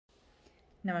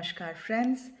Namaskar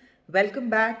friends, welcome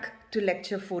back to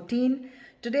lecture 14.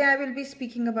 Today I will be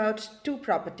speaking about two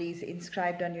properties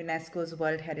inscribed on UNESCO's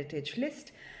World Heritage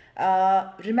List.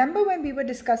 Remember when we were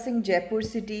discussing Jaipur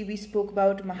city, we spoke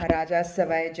about Maharaja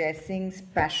Savai Jai Singh's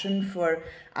passion for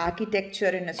architecture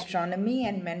and astronomy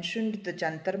and mentioned the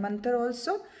Jantar Mantar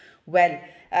also? Well,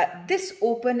 this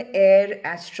open-air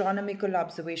astronomical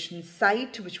observation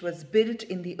site, which was built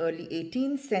in the early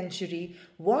 18th century,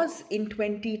 was in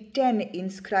 2010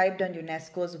 inscribed on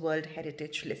UNESCO's World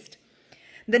Heritage List.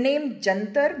 The name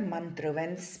Jantar Mantar,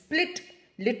 when split,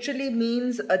 literally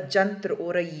means a jantar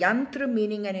or a yantra,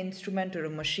 meaning an instrument or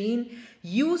a machine,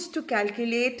 used to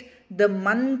calculate the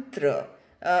mantra,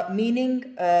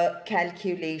 meaning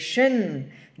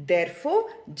calculation. Therefore,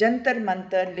 Jantar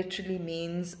Mantar literally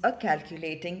means a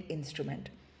calculating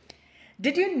instrument.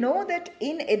 Did you know that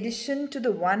in addition to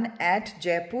the one at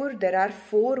Jaipur, there are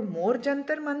 4 more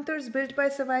Jantar Mantars built by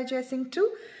Savai Jai Singh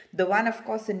too? The one, of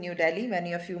course, in New Delhi,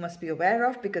 many of you must be aware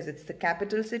of because it's the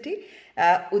capital city.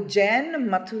 Ujjain,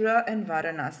 Mathura and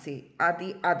Varanasi are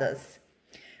the others.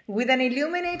 With an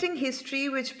illuminating history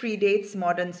which predates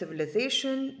modern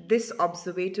civilization, this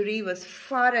observatory was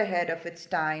far ahead of its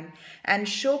time and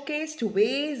showcased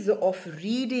ways of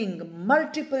reading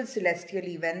multiple celestial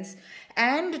events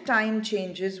and time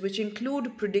changes, which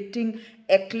include predicting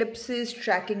eclipses,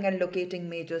 tracking and locating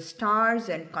major stars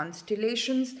and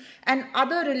constellations, and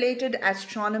other related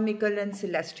astronomical and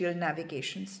celestial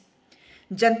navigations.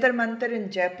 Jantar Mantar in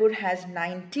Jaipur has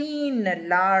 19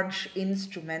 large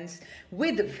instruments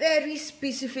with very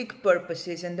specific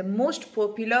purposes, and the most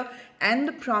popular and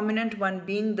the prominent one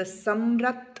being the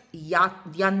Samrat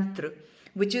Yantra,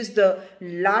 which is the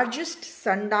largest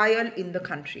sundial in the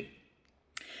country.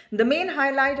 The main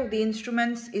highlight of the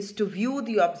instruments is to view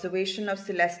the observation of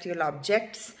celestial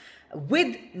objects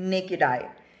with naked eye.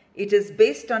 It is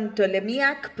based on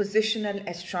Ptolemaic positional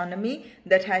astronomy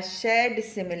that has shared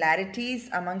similarities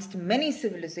amongst many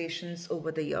civilizations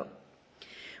over the year.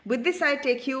 With this, I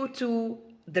take you to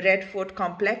the Red Fort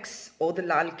complex or the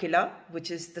Lal Killa,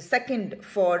 which is the second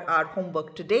for our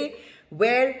homework today,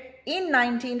 where in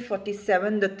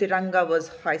 1947 the Tiranga was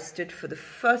hoisted for the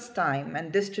first time,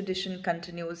 and this tradition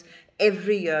continues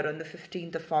every year on the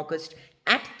 15th of August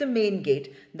at the main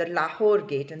gate, the Lahore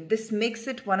gate, and this makes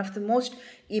it one of the most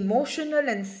emotional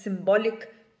and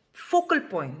symbolic focal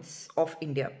points of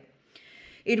India.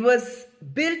 It was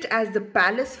built as the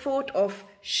palace fort of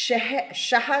Shah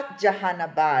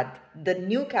Jahanabad, the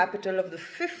new capital of the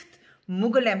 5th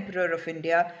Mughal emperor of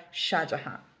India, Shah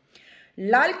Jahan.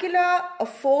 Lal Killa, a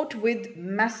fort with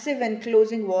massive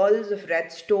enclosing walls of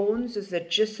red stones, is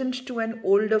adjacent to an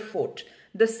older fort,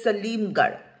 the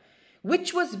Salimgarh,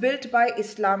 which was built by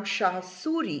Islam Shah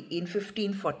Suri in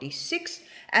 1546,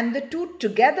 and the two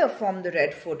together form the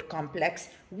Red Fort complex,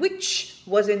 which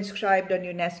was inscribed on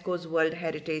UNESCO's World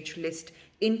Heritage List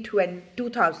in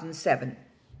 2007.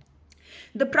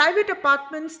 The private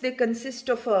apartments, they consist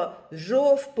of a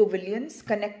row of pavilions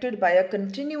connected by a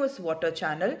continuous water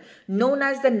channel known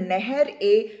as the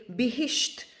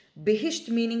Neher-e-Bihisht, Bihisht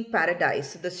meaning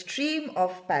paradise, the stream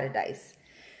of paradise.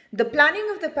 The planning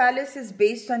of the palace is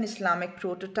based on Islamic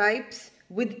prototypes,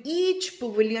 with each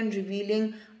pavilion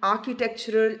revealing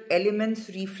architectural elements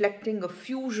reflecting a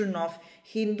fusion of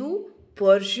Hindu,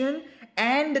 Persian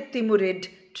and Timurid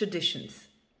traditions.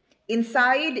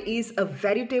 Inside is a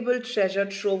veritable treasure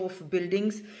trove of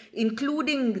buildings,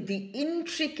 including the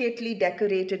intricately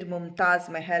decorated Mumtaz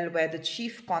Mahal, where the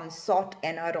chief consort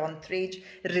N.R. Ontrej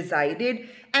resided,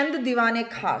 and the Diwan-e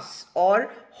Khas,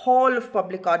 or Hall of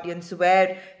Public Audience,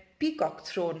 where Peacock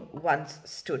Throne once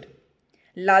stood.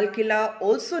 Lal Killa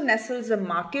also nestles a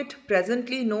market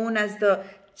presently known as the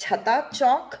Chhata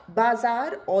Chowk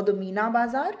Bazaar or the Meena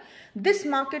Bazaar. This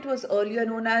market was earlier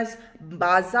known as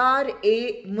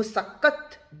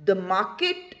Bazar-e-Musakkat, the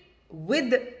market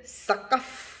with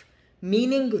sakaf,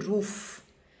 meaning roof,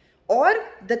 or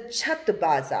the Chhat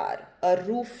Bazaar, a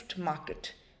roofed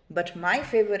market. But my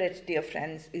favorite, dear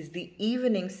friends, is the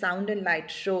evening sound and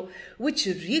light show, which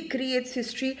recreates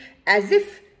history as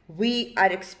if we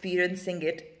are experiencing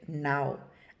it now.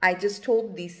 I just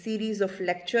hope these series of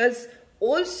lectures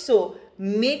also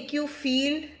make you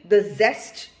feel the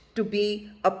zest to be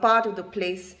a part of the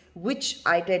place which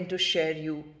I tend to share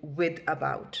you with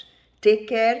about. Take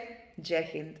care. Jai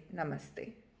Hind.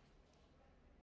 Namaste.